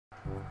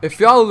If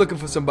y'all are looking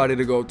for somebody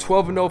to go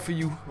 12-0 for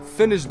you,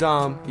 finish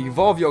Dom,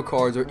 evolve your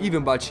cards, or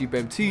even buy cheap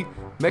MT,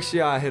 make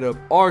sure y'all hit up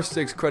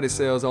R6 Credit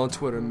Sales on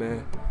Twitter,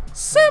 man.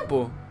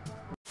 Simple.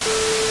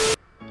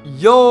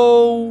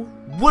 Yo,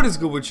 what is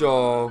good with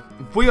y'all?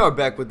 We are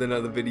back with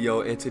another video,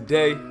 and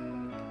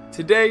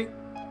today,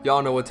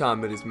 y'all know what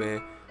time it is,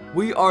 man.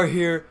 We are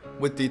here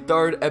with the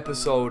third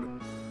episode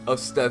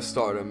of Steph'S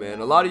Stardom, man.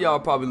 A lot of y'all are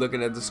probably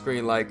looking at the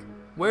screen like,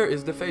 where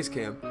is the face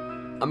cam?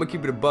 I'm gonna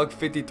keep it a buck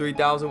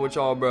 53,000 with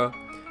y'all, bro.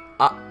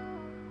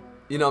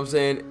 You know what I'm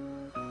saying?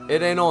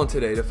 It ain't on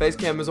today. The face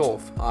cam is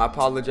off. I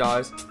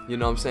apologize. You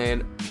know what I'm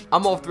saying?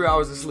 I'm off 3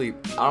 hours of sleep.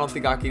 I don't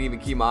think I can even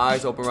keep my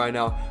eyes open right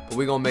now, but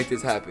we're gonna make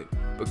this happen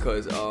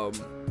because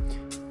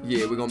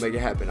yeah, we're gonna make it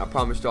happen. I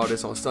promised y'all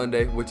this on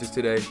Sunday, which is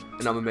today,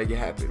 and I'm gonna make it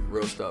happen.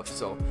 Real stuff.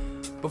 So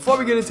before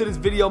we get into this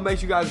video, make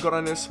sure you guys go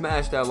down there,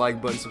 smash that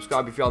like button,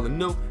 subscribe if y'all are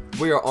new.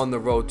 We are on the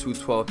road to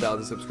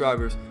 12,000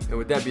 subscribers, and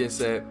with that being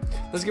said,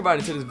 let's get right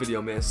into this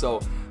video, man.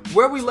 So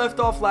where we left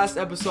off last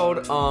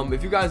episode,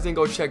 if you guys didn't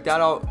go check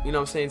that out, you know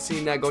what I'm saying,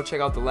 seen that, go check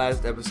out the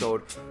last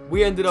episode.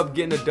 We ended up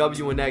getting a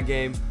W in that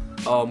game.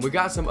 We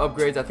got some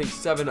upgrades, I think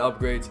 7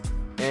 upgrades,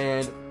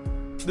 and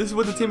this is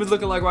what the team is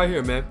looking like right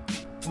here, man.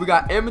 We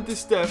got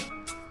Amethyst Steph,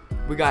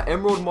 we got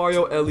Emerald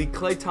Mario Ellie,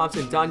 Klay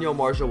Thompson, Danielle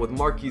Marshall with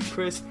Marquise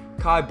Chris,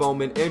 Kai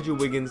Bowman, Andrew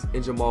Wiggins,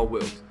 and Jamal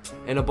Wilkes,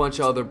 and a bunch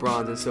of other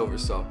bronze and silver.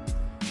 So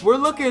we're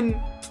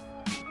looking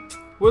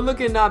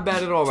not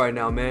bad at all right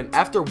now, man.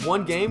 After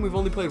one game, we've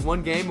only played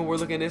one game, and we're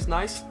looking this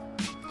nice.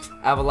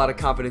 I have a lot of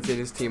confidence in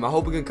this team. I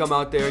hope we can come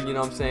out there, you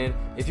know what I'm saying.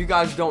 If you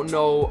guys don't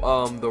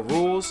know the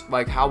rules,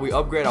 like how we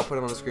upgrade, I'll put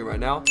it on the screen right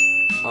now.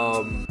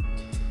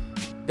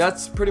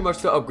 That's pretty much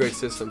the upgrade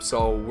system,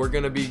 so we're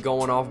gonna be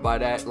going off by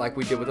that like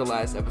we did with the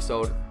last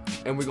episode,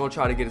 and we're gonna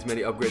try to get as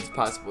many upgrades as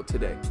possible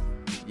today.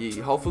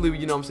 Yeah, hopefully,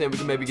 you know what I'm saying, we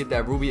can maybe get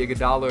that Ruby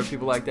Iguodala or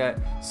people like that.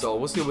 So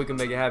we'll see if we can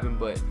make it happen,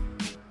 but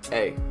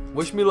hey,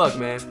 wish me luck,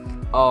 man.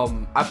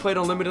 I played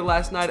Unlimited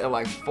last night at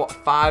like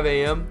 5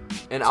 a.m.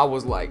 and I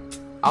was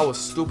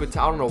stupid.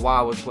 I don't know why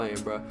I was playing,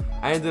 bro.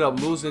 I ended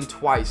up losing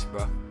twice,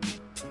 bro.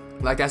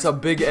 Like, that's a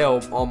big L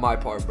on my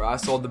part, bro. I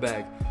sold the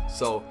bag.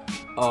 So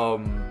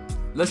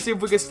let's see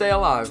if we can stay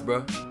alive,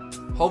 bro.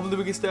 Hopefully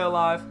we can stay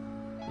alive.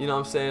 You know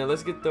what I'm saying?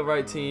 Let's get the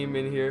right team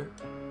in here.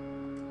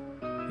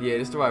 Yeah,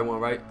 this is the right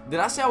one, right? Did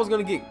I say I was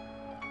gonna get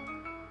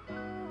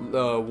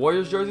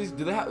Warriors jerseys?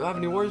 Do they have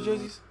any Warriors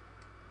jerseys?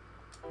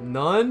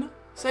 None?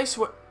 Say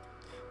swear.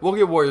 We'll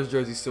get Warriors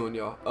jerseys soon,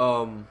 y'all.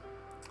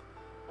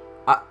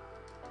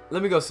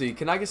 Let me go see.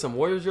 Can I get some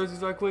Warriors jerseys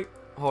right quick?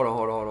 Hold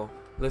on.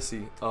 Let's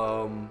see.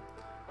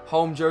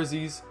 Home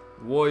jerseys,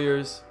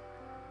 Warriors.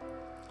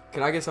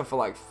 Can I get some for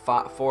like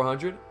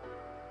 400?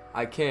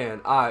 I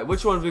can. Alright,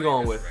 which ones we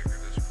going with?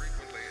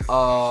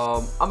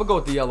 I'm gonna go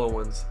with the yellow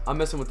ones. I'm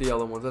messing with the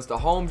yellow ones. That's the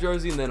home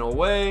jersey, and then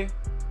away.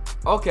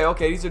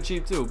 Okay, these are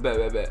cheap too.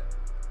 Bet.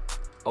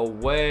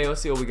 Away.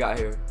 Let's see what we got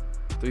here.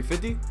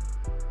 350.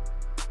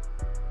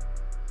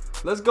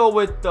 Let's go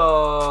with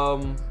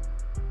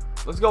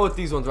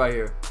these ones right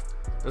here.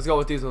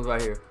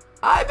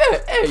 I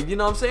bet. Hey, you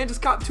know what I'm saying?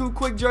 Just cop 2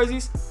 quick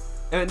jerseys.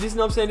 And this, you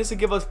know what I'm saying, this will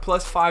give us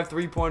 +5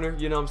 3-pointer,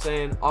 you know what I'm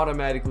saying,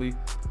 automatically.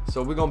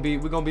 So we're gonna be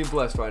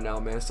blessed right now,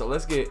 man. So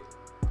let's get,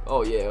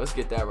 oh yeah, let's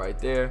get that right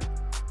there.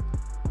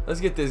 Let's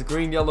get this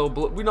green, yellow,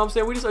 blue. You know what I'm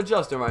saying? We just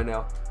adjusting right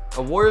now.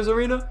 A Warriors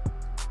arena?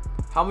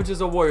 How much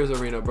is a Warriors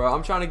arena, bro?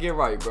 I'm trying to get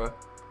right, bro.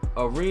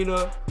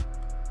 Arena,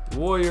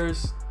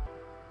 Warriors.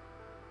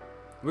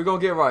 We're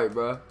gonna get right,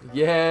 bro.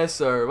 Yes,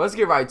 sir. Let's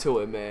get right to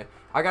it, man.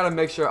 I gotta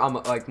make sure I'm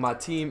like my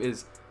team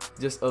is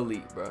just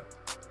elite, bro.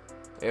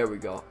 There we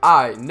go.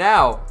 Alright,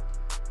 now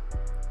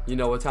you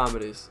know what time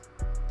it is.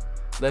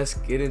 Let's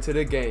get into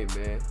the game,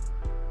 man.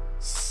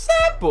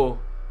 Simple.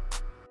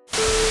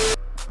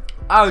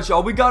 Alright,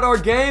 y'all. We got our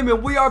game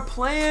and we are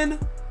playing.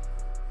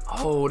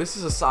 Oh, this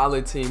is a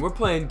solid team. We're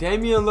playing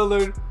Damian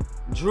Lillard,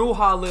 Drew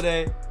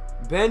Holiday,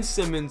 Ben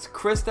Simmons,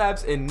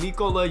 Kristaps, and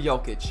Nikola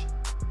Jokic.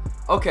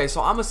 Okay,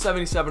 so I'm a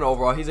 77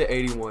 overall. He's an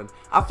 81.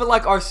 I feel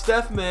like our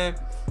Steph, man,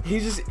 he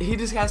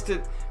just has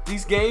to,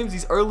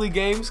 these early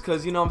games,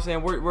 because you know what I'm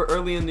saying, we're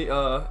early in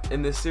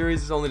this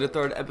series. It's only the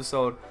 3rd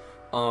episode.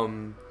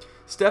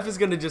 Steph is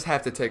gonna just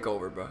have to take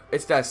over, bro.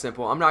 It's that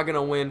simple. I'm not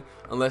gonna win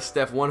unless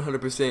Steph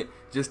 100%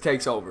 just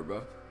takes over,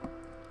 bro.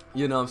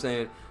 You know what I'm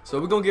saying?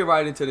 So we're gonna get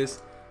right into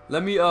this.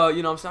 Let me you know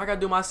what I'm saying, I gotta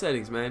do my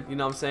settings, man. You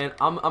know what I'm saying?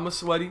 I'm a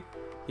sweaty.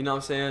 You know what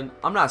I'm saying?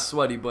 I'm not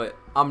sweaty, but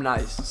I'm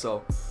nice.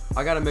 So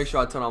I gotta make sure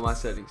I turn on my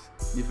settings.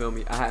 You feel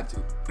me? I have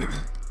to.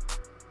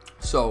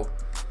 So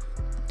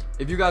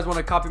if you guys want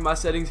to copy my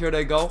settings, here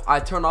they go. I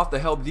turn off the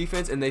help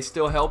defense, and they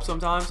still help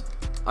sometimes.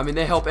 I mean,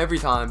 they help every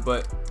time,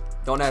 but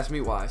don't ask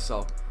me why.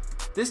 So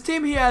this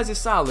team he has is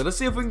solid. Let's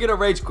see if we can get a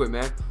rage quit,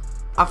 man.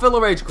 I feel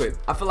a rage quit.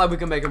 I feel like we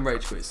can make him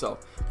rage quit. So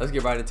let's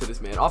get right into this,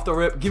 man. Off the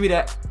rip, give me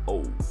that.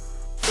 Oh.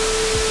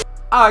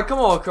 All right, come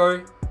on,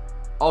 Curry.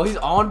 Oh, he's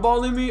on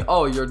balling me.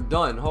 Oh, you're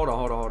done. Hold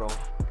on.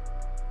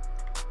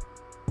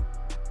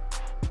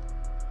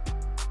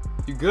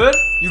 You good?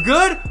 You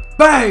good?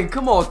 Bang!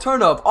 Come on,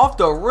 turn up off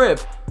the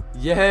rip.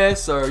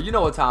 Yes, sir. You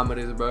know what time it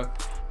is, bro.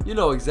 You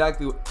know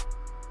exactly what...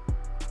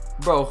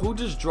 Bro, who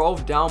just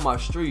drove down my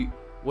street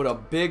with a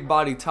big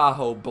body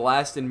Tahoe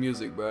blasting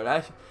music, bro?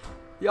 That...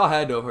 Y'all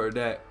had to have heard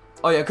that.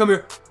 Oh, yeah, come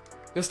here.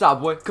 Good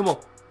stop, boy. Come on.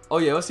 Oh,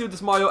 yeah, let's see what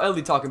this Mario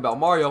Ellie talking about.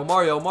 Mario.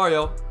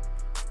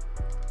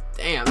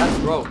 Damn, that's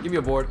bro. Give me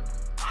a board.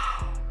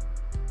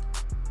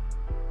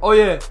 Oh,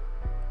 yeah.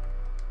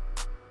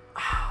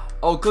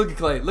 Oh, look at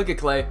Clay. Look at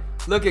Clay.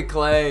 Look at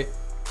Clay.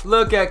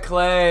 Look at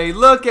Clay.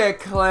 Look at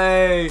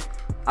Clay.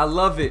 I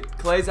love it.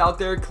 Clay's out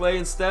there. Clay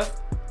and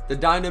Steph. The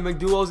dynamic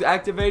duo's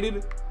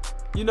activated.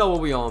 You know what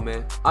we on,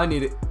 man. I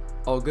need it.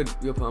 Oh, good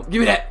pump.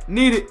 Give me that.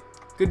 Need it.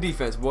 Good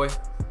defense, boy.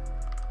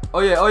 Oh,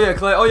 yeah,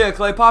 Clay. Oh, yeah,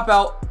 Clay. Pop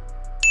out.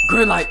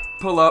 Green light.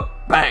 Pull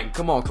up. Bang.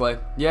 Come on, Clay.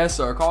 Yes,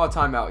 sir. Call a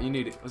timeout. You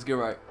need it. Let's get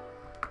right.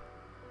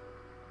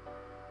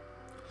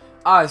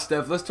 All right,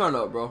 Steph. Let's turn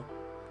up, bro.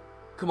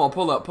 Come on.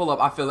 Pull up.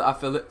 I feel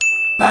it.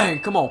 Bang.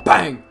 Come on.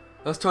 Bang.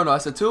 Let's turn up.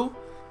 That's a 2.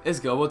 It's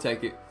good. We'll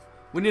take it.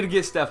 We need to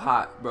get Steph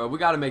hot, bro. We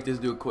got to make this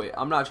dude quit.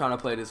 I'm not trying to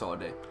play this all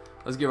day.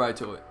 Let's get right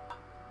to it.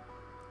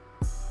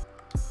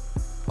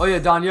 Oh, yeah,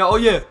 Danielle. Oh,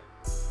 yeah.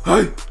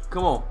 Hey.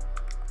 Come on.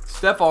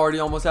 Steph already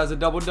almost has a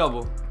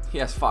double-double. He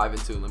has 5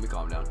 and 2. Let me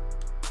calm down.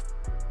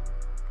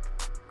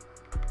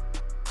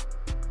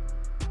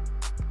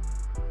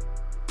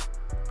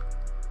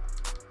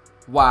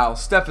 Wow,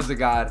 Steph is a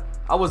god.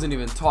 I wasn't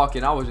even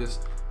talking. I was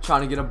just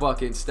trying to get a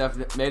bucket, and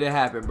Steph made it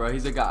happen, bro.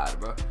 He's a god,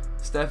 bro.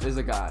 Steph is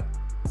a god.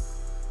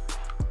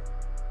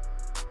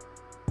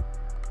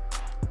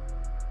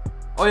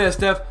 Oh, yeah,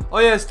 Steph. Oh,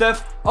 yeah,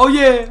 Steph. Oh,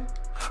 yeah.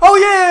 Oh,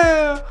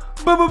 yeah.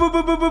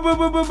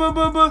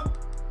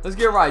 Let's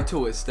get right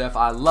to it, Steph.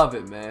 I love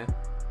it, man.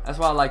 That's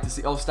what I like to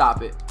see. Oh,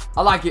 stop it.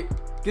 I like it.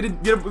 Get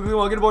it. Get a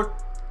board.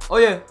 Oh,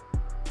 yeah.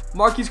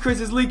 Marquise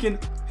Chris is leaking.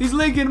 He's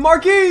leaking.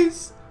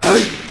 Marquise.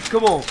 Hey,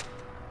 come on.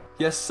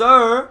 Yes,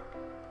 sir.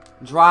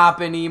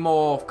 Dropping him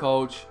off,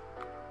 coach.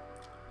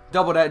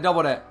 Double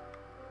that.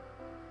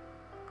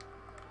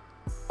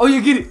 Oh,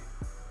 you get it.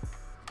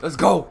 Let's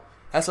go.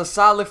 That's a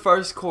solid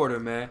first quarter,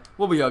 man.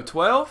 What we up,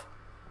 12?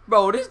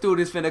 Bro, this dude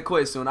is finna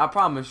quit soon. I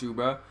promise you,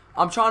 bro.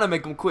 I'm trying to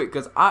make him quit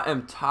because I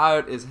am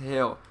tired as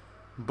hell.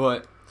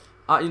 But,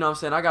 you know what I'm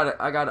saying? I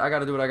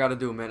gotta do what I gotta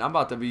do, man. I'm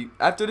about to be...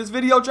 After this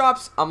video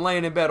drops, I'm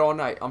laying in bed all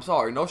night. I'm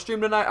sorry. No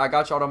stream tonight. I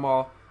got y'all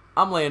tomorrow.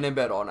 I'm laying in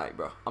bed all night,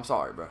 bro. I'm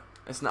sorry, bro.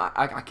 It's not...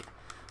 I can't.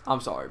 I'm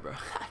sorry, bro.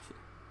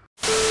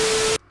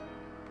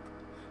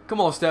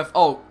 Come on, Steph.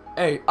 Oh,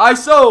 hey.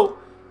 ISO.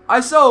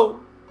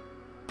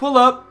 Pull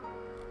up.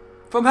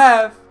 From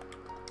half.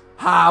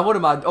 What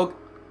am I? Oh,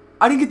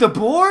 I didn't get the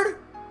board?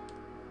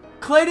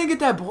 Clay didn't get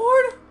that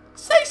board?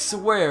 Say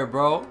swear,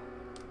 bro.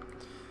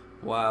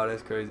 Wow,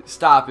 that's crazy.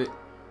 Stop it.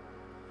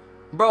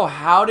 Bro,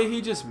 how did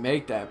he just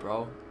make that,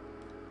 bro?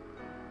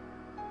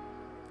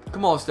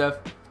 Come on, Steph.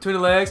 Between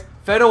the legs.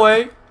 Fade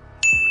away.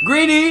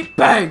 Greeny.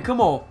 Bang.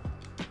 Come on.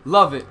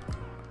 Love it.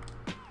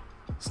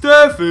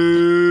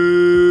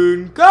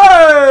 Stephen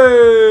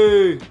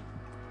Curry.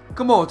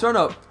 Come on, turn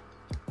up.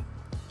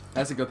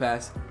 That's a good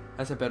pass.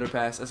 That's a better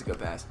pass. That's a good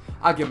pass.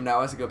 I'll give him now.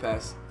 That's a good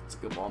pass. It's a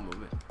good ball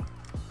movement.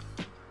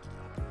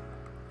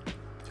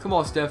 Come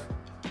on, Steph.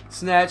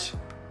 Snatch.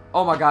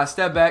 Oh, my God.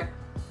 Step back.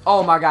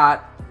 Oh, my God.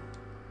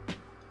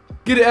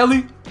 Get it,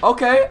 Ellie.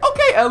 Okay.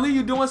 Okay, Ellie.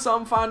 You doing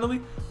something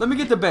finally. Let me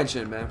get the bench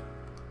in, man.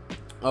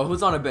 Oh,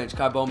 who's on the bench?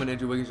 Kai Bowman,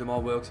 Andrew Wiggins,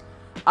 Jamal Wilkes.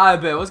 I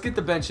bet. Let's get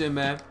the bench in,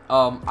 man.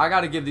 I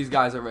got to give these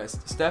guys a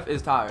rest. Steph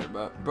is tired,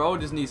 bro. Bro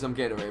just needs some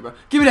Gatorade, bro.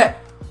 Give me that.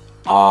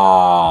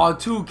 Oh,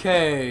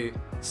 2K.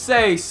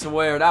 Say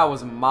swear. That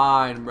was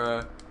mine,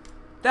 bro.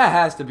 That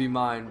has to be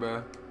mine,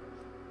 bro.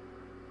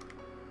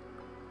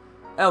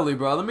 Ellie,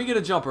 bro. Let me get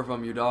a jumper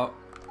from you, dog.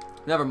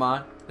 Never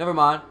mind.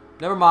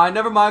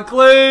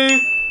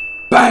 Clay.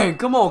 Bang.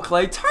 Come on,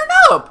 Clay. Turn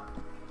up.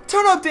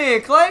 Turn up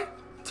then, Clay.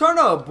 Turn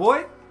up,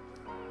 boy.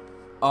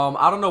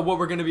 I don't know what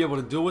we're going to be able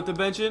to do with the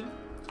benching.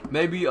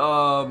 Maybe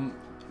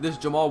this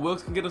Jamal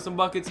Wilkes can get us some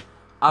buckets.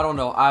 I don't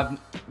know.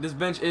 This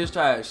bench is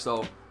trash,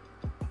 so.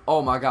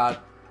 Oh, my God.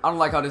 I don't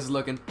like how this is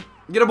looking.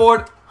 Get a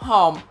board.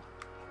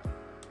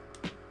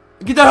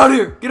 Get that out of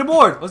here. Get a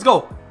board. Let's go.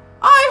 All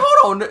right,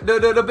 hold on.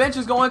 The bench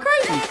is going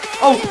crazy.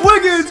 Oh,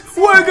 Wiggins.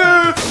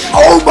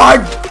 Oh, my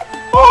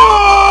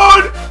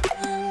God.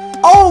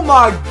 Oh,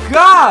 my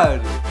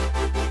God.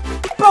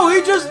 Bro,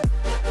 he just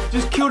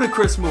killed a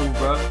Chris move,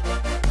 bro.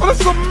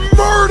 That's a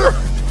murder.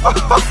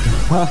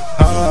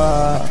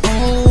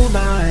 Oh,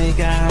 my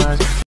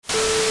gosh.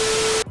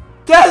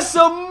 That's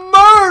a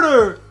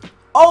murder.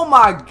 Oh,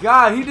 my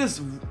God.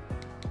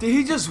 Did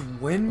he just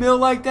windmill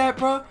like that,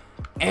 bro?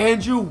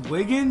 Andrew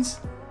Wiggins?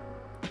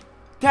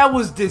 That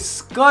was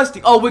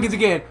disgusting. Oh, Wiggins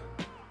again.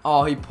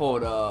 Oh, he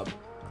pulled up.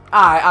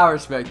 I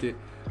respect it.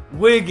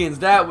 Wiggins,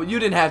 you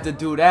didn't have to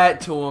do that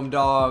to him,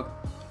 dog.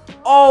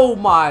 Oh,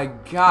 my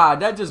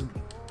God. That just...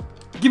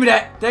 Give me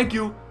that. Thank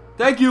you.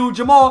 Thank you,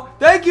 Jamal.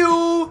 Thank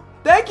you.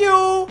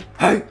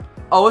 Hey.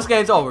 Oh, this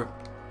game's over.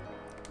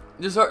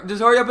 Just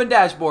hurry up and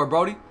dashboard,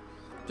 Brody.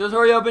 Just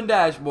hurry up and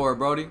dashboard.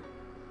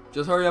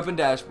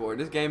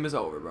 This game is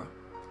over, bro.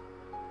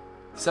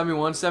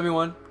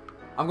 71.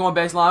 I'm going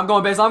baseline. I'm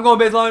going baseline. I'm going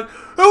baseline.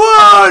 It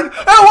won!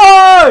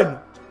 It won!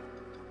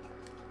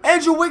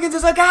 Andrew Wiggins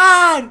is a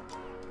god!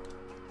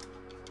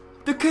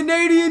 The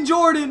Canadian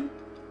Jordan.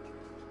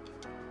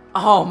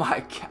 Oh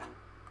my god.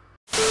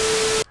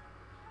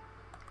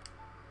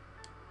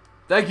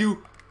 Thank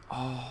you.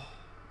 Oh.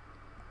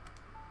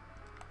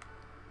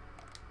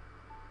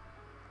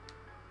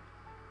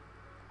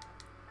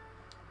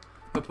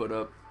 He'll put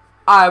up.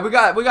 Alright,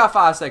 we got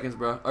 5 seconds,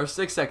 bro. Or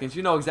 6 seconds.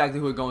 You know exactly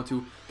who we're going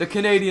to. The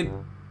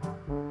Canadian.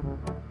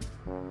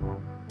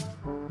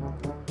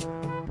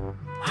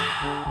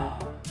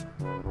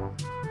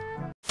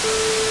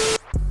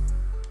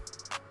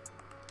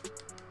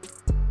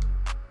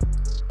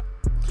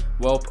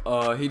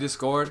 Well, he just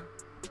scored.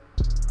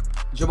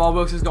 Jamal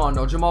Wilkes is gone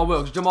though. Jamal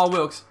Wilkes.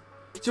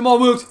 It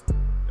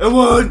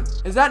won.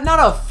 Is that not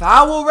a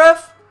foul,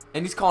 ref?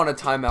 And he's calling a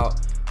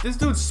timeout. This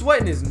dude's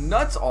sweating his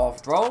nuts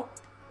off, bro.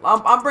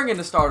 I'm bringing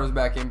the starters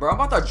back in, bro. I'm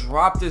about to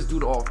drop this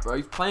dude off, bro.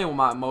 He's playing with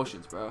my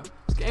emotions, bro.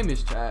 This game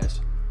is trash.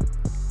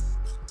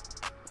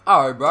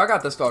 Alright, bro. I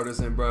got the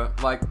starters in, bro.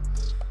 Like,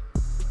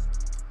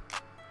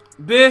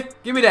 bitch,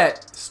 give me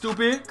that.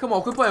 Stupid. Come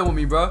on, quit playing with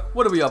me, bro.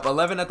 What are we up?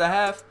 11 at the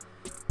half?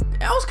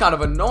 That was kind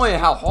of annoying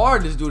how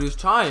hard this dude is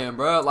trying,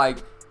 bro. Like,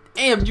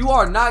 damn, you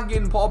are not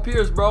getting Paul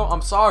Pierce, bro.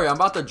 I'm sorry. I'm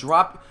about to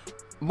drop.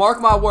 Mark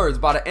my words.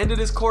 By the end of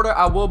this quarter,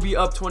 I will be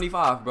up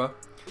 25, bro.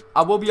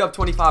 I will be up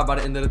 25 by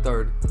the end of the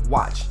third.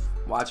 Watch.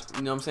 Watch.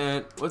 You know what I'm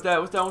saying? What's that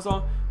one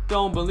song?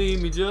 Don't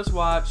believe me, just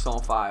watch.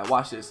 Song fire.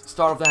 Watch this.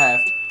 Start off the half.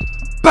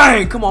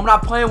 Bang! Come on. I'm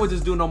not playing with this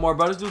dude no more,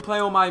 bro. This dude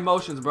playing with my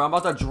emotions, bro. I'm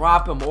about to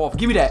drop him off.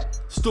 Give me that.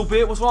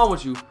 Stupid. What's wrong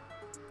with you?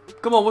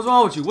 Come on. What's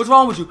wrong with you? What's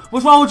wrong with you?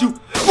 What's wrong with you?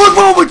 What's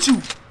wrong with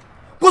you?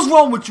 What's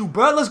wrong with you,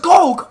 bro? Let's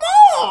go. Come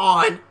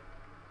on.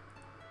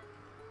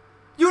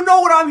 You know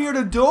what I'm here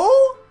to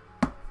do?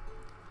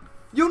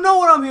 You know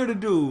what I'm here to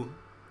do.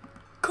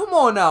 Come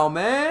on now,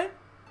 man.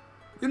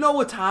 You know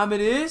what time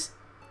it is?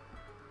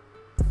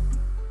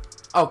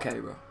 Okay,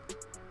 bro.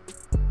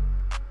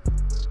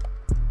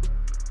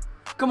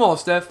 Come on,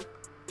 Steph.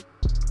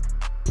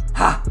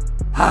 Ha!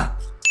 Ha!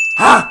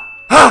 Ha!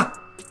 Ha!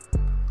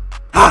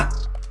 Ha!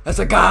 That's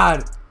a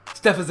god.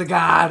 Steph is a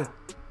god.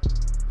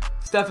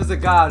 Steph is a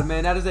god,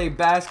 man. That is a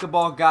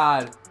basketball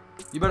god.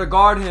 You better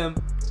guard him.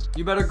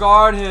 You better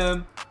guard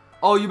him.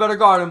 Oh, you better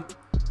guard him.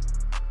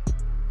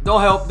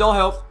 Don't help. Don't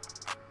help.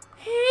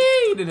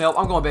 He didn't help.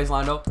 I'm going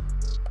baseline, though.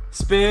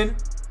 Spin.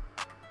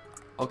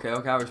 Okay,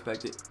 I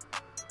respect it.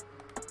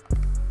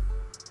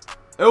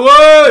 It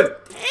would!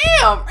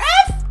 Damn,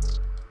 ref!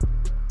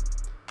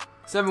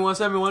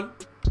 7-1.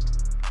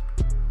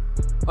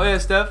 Oh, yeah,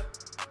 Steph.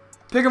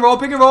 Pick and roll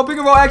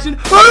action.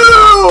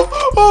 Oh, no!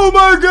 Oh,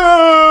 my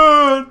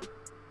God!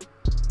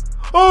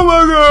 Oh,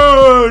 my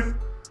God!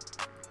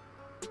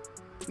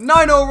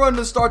 9-0 run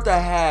to start the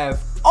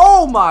half.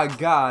 Oh, my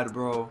God,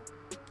 bro.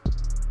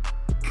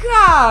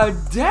 God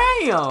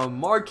damn,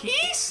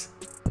 Marquise?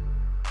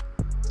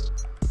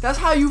 That's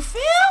how you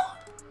feel?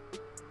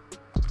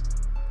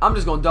 I'm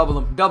just gonna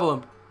double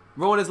him.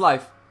 Ruin his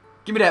life.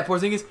 Give me that,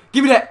 Porzingis.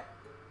 Give me that.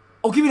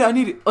 Oh, give me that. I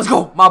need it. Let's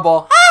go. My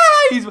ball.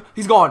 Ah,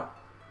 he's gone.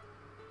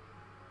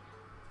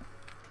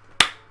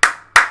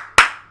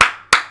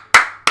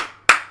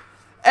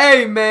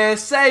 Hey, man.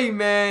 Say,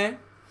 man.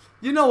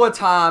 You know what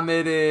time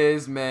it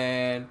is,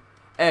 man.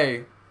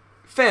 Hey,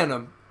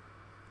 Phantom.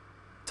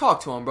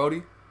 Talk to him,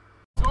 Brody.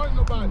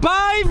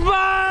 Bye-bye.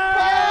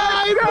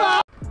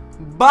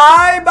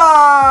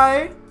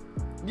 Bye-bye.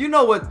 You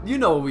know what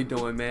we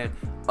doing, man.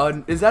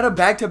 Is that a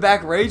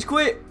back-to-back rage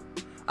quit?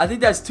 I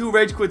think that's 2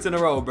 rage quits in a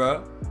row,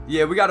 bro.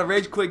 Yeah, we got a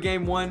rage quit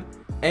game 1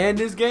 and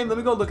this game. Let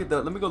me go look at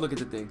the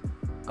thing.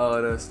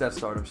 The Steph'S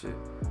Stardom shit.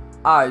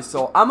 Alright,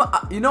 so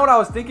you know what I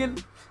was thinking?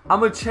 I'm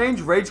gonna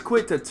change rage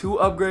quit to 2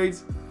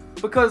 upgrades.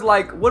 Because,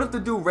 like, what if the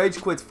dude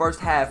rage quits first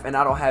half and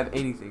I don't have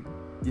anything?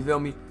 You feel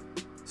me?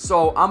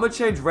 So I'm gonna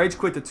change rage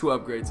quit to 2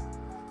 upgrades.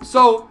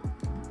 So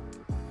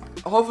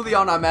hopefully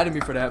y'all not mad at me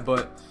for that,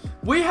 but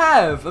we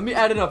have, let me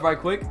add it up right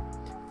quick.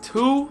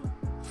 2,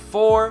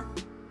 4,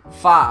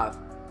 5.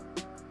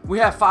 We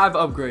have 5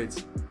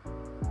 upgrades.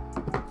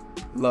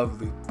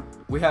 Lovely.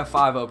 We have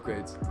 5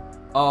 upgrades.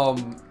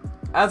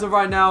 As of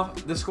right now,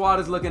 the squad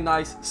is looking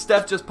nice.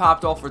 Steph just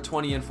popped off for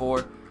 20 and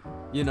 4.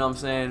 You know what I'm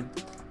saying?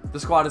 The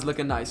squad is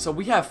looking nice. So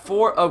we have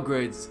 4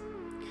 upgrades.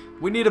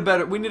 We need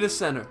a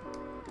center.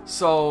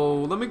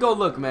 So let me go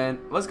look, man.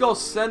 Let's go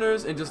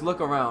centers and just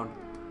look around.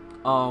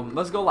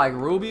 Let's go like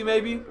Ruby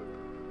maybe.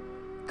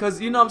 Cause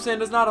you know what I'm saying,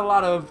 there's not a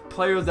lot of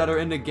players that are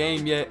in the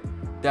game yet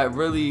that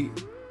really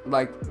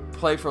like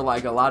play for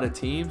like a lot of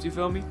teams, you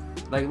feel me?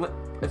 Like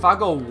if I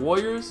go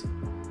Warriors,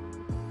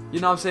 you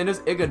know what I'm saying, there's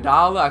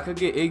Iguodala, I could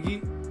get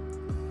Iggy.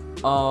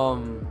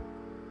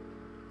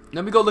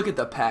 Let me go look at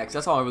the packs.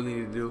 That's all I really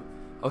need to do.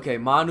 Okay,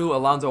 Manu,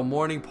 Alonzo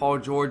Mourning, Paul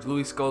George,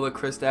 Louis Scola,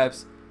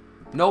 Kristaps.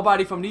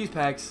 Nobody from these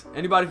packs.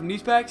 Anybody from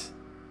these packs?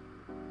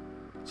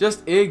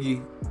 Just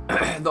Iggy.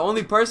 The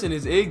only person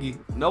is Iggy.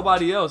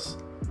 Nobody else.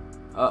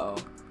 Uh-oh.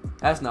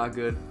 That's not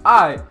good.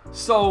 Alright,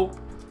 so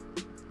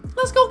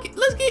let's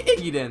get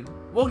Iggy then.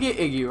 We'll get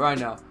Iggy right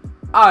now.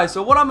 Alright,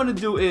 so what I'm gonna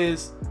do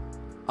is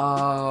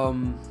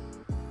I'm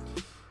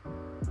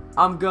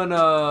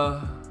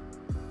gonna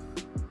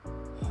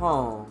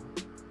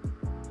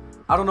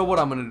I don't know what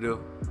I'm gonna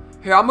do.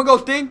 Here, I'm gonna go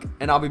think,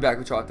 and I'll be back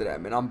with y'all after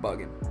that, man. I'm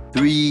bugging.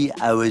 3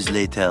 hours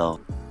later.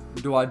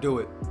 Do I do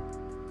it?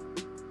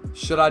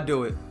 Should I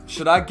do it?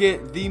 Should I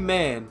get the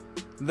man,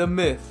 the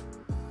myth,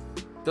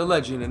 the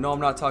legend? And no, I'm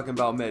not talking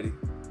about Medi.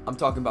 I'm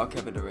talking about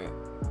Kevin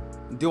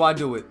Durant. Do I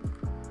do it?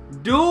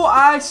 Do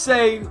I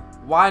say,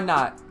 why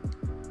not?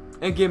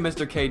 And get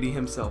Mr. KD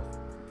himself.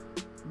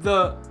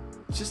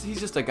 He's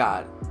just a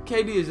god.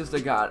 KD is just a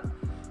god.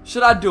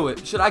 Should I do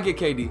it? Should I get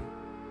KD?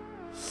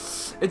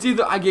 It's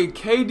either I get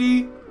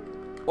KD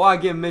or I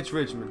get Mitch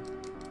Richmond.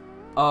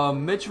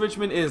 Mitch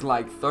Richmond is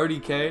like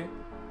 30K.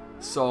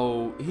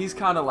 So he's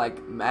kind of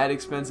like mad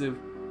expensive.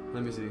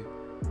 Let me see.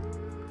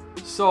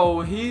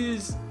 So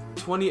he's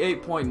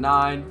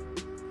 28.9.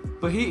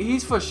 But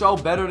he's for sure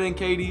better than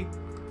KD.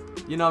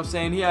 You know what I'm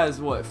saying? He has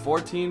what,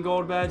 14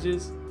 gold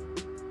badges?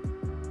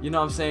 You know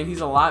what I'm saying?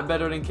 He's a lot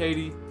better than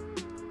KD.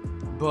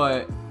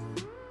 But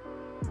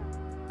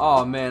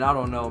oh man, I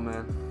don't know,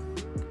 man.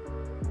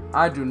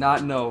 I do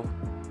not know.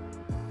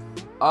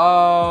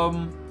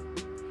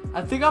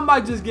 I think I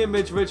might just get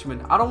Mitch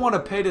Richmond. I don't want to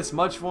pay this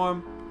much for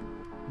him,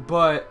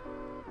 but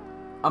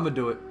I'm gonna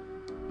do it.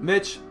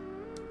 Mitch,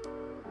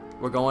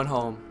 we're going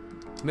home.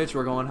 Mitch,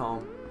 we're going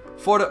home.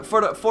 For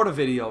the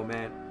video,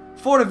 man.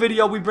 For the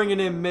video, we bringing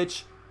in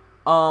Mitch.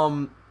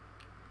 Mario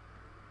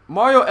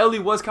Ellie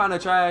was kind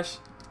of trash,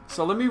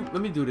 so let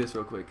me do this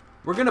real quick.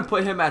 We're gonna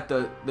put him at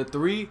the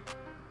 3,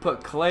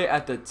 put Clay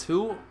at the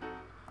 2.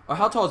 Or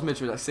how tall is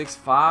Mitch? Like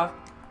 6'5",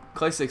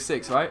 Clay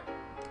 6'6", right?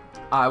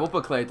 Alright, we'll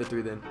put Clay at the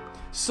 3 then.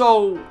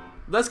 So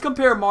let's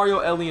compare Mario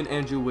Ellie and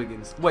Andrew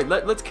Wiggins. Wait,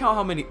 let's count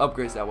how many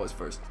upgrades that was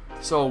first.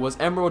 So it was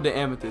Emerald to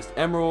Amethyst,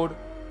 Emerald,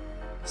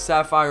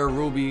 Sapphire,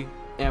 Ruby,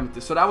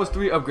 Amethyst. So that was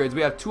 3 upgrades.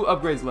 We have 2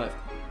 upgrades left.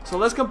 So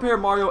let's compare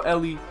Mario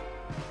Ellie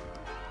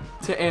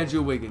to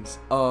Andrew Wiggins.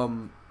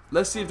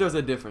 Let's see if there's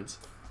a difference.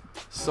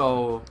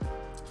 So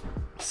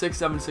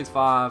 6'7",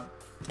 6'5".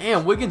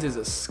 Damn, Wiggins is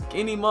a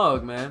skinny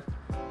mug, man.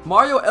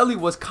 Mario Ellie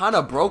was kind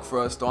of broke for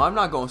us, though. I'm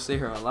not gonna sit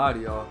here and lie to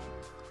y'all.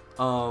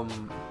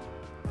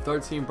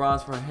 13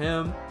 bronze for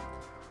him.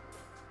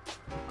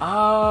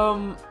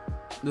 The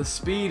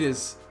speed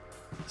is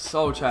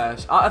so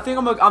trash. I think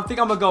I'm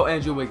gonna go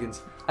Andrew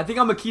Wiggins. I think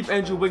I'm gonna keep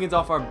Andrew Wiggins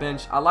off our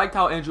bench. I liked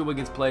how Andrew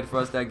Wiggins played for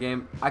us that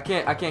game. I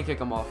can't kick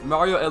him off.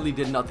 Mario Ellie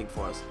did nothing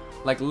for us,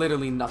 like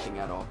literally nothing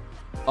at all.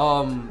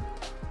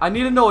 I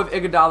need to know if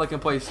Iguodala can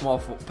play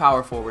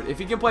power forward. If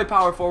he can play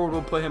power forward,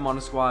 we'll put him on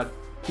the squad.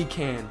 He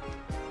can.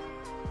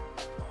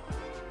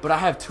 But I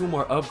have 2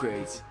 more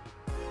upgrades.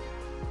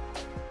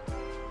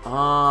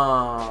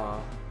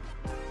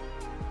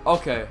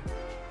 Okay.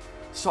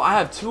 So I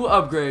have 2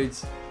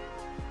 upgrades.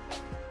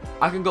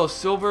 I can go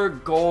silver,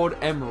 gold,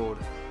 emerald.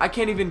 I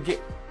can't even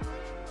get...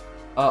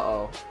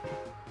 Uh-oh.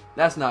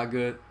 That's not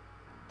good.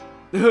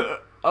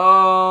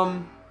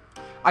 I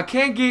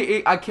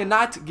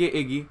cannot get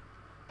Iggy.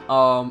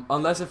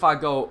 Unless if I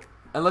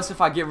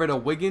get rid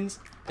of Wiggins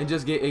and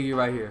just get Iggy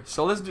right here.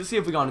 So let's see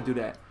if we're gonna do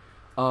that.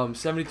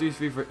 73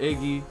 free for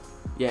Iggy.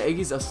 Yeah,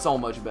 Iggy's so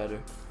much better.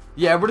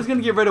 Yeah, we're just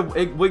gonna get rid of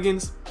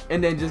Wiggins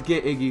and then just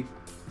get Iggy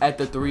at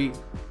the 3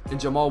 and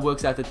Jamal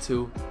Wilkes at the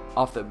 2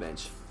 off the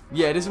bench.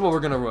 Yeah, this is what we're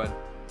gonna run.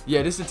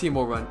 Yeah, this is the team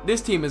we'll run.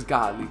 This team is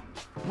godly.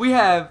 We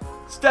have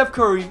Steph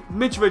Curry,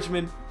 Mitch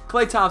Richmond,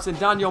 Klay Thompson,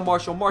 Daniel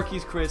Marshall,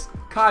 Marquise Chris,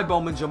 Kai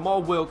Bowman,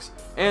 Jamal Wilkes,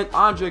 and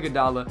Andre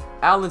Iguodala,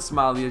 Alan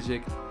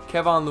Smiley-Ajic,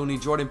 Kevon Looney,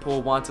 Jordan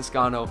Poole, Juan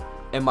Toscano,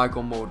 and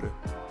Michael Mulder.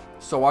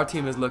 So our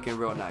team is looking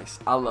real nice.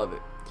 I love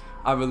it.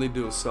 I really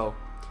do. So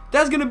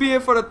that's gonna be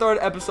it for the 3rd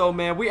episode,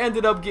 man. We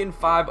ended up getting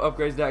 5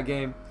 upgrades that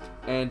game,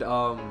 and you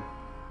know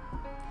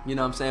what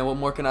I'm saying. What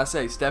more can I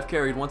say? Steph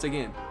carried once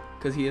again,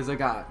 cause he is a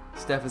god.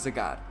 Steph is a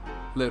god,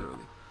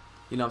 literally.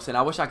 You know what I'm saying.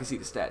 I wish I could see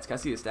the stats. Can I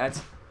see the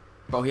stats?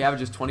 Bro, he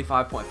averages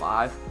 25.5.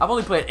 I've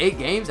only played 8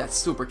 games. That's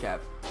super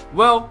cap.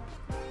 Well,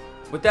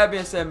 with that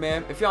being said,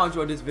 man, if y'all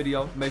enjoyed this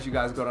video, make sure you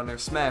guys go down there,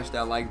 smash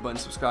that like button,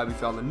 subscribe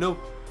if y'all are new.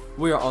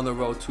 We are on the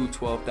road to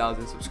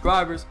 12,000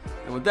 subscribers.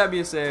 And with that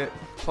being said,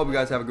 hope you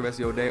guys have a good rest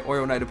of your day or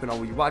your night, depending on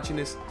when you're watching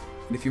this.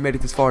 And if you made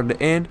it this far to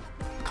the end,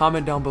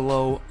 comment down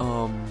below,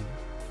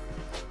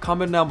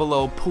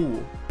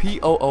 pool,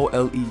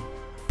 P-O-O-L-E,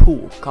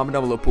 pool. Comment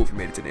down below pool if you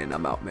made it to the end.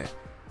 I'm out, man.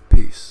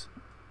 Peace.